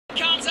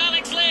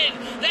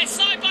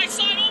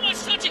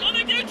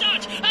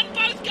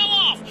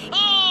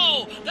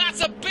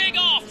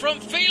from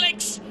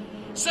Felix,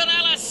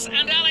 Sanellis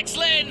and Alex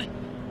Lynn,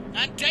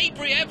 and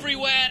debris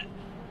everywhere,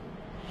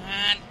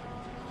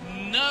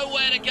 and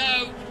nowhere to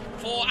go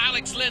for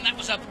Alex Lynn. That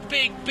was a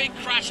big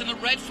crash, and the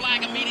red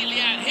flag immediately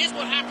out. Here's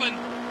what happened.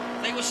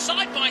 They were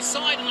side by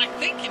side, and I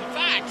think, in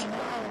fact,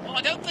 well,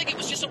 I don't think it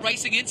was just a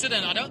racing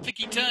incident. I don't think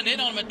he turned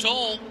in on him at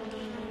all.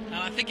 And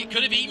I think it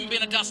could have even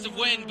been a dust of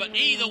wind, but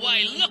either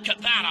way, look at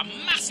that,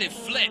 a massive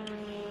flip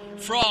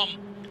from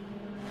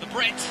the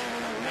Brit.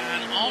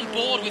 And on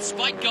board with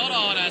Spike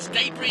Goddard as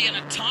debris and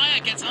a tyre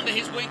gets under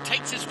his wing,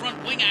 takes his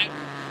front wing out.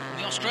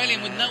 The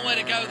Australian with nowhere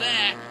to go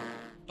there.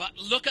 But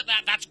look at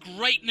that, that's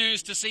great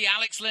news to see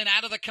Alex Lynn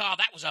out of the car.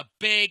 That was a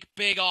big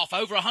off,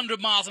 over 100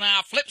 miles an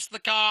hour, flips the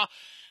car,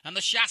 and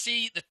the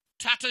chassis, the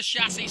Tata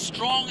chassis,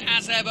 strong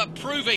as ever, proving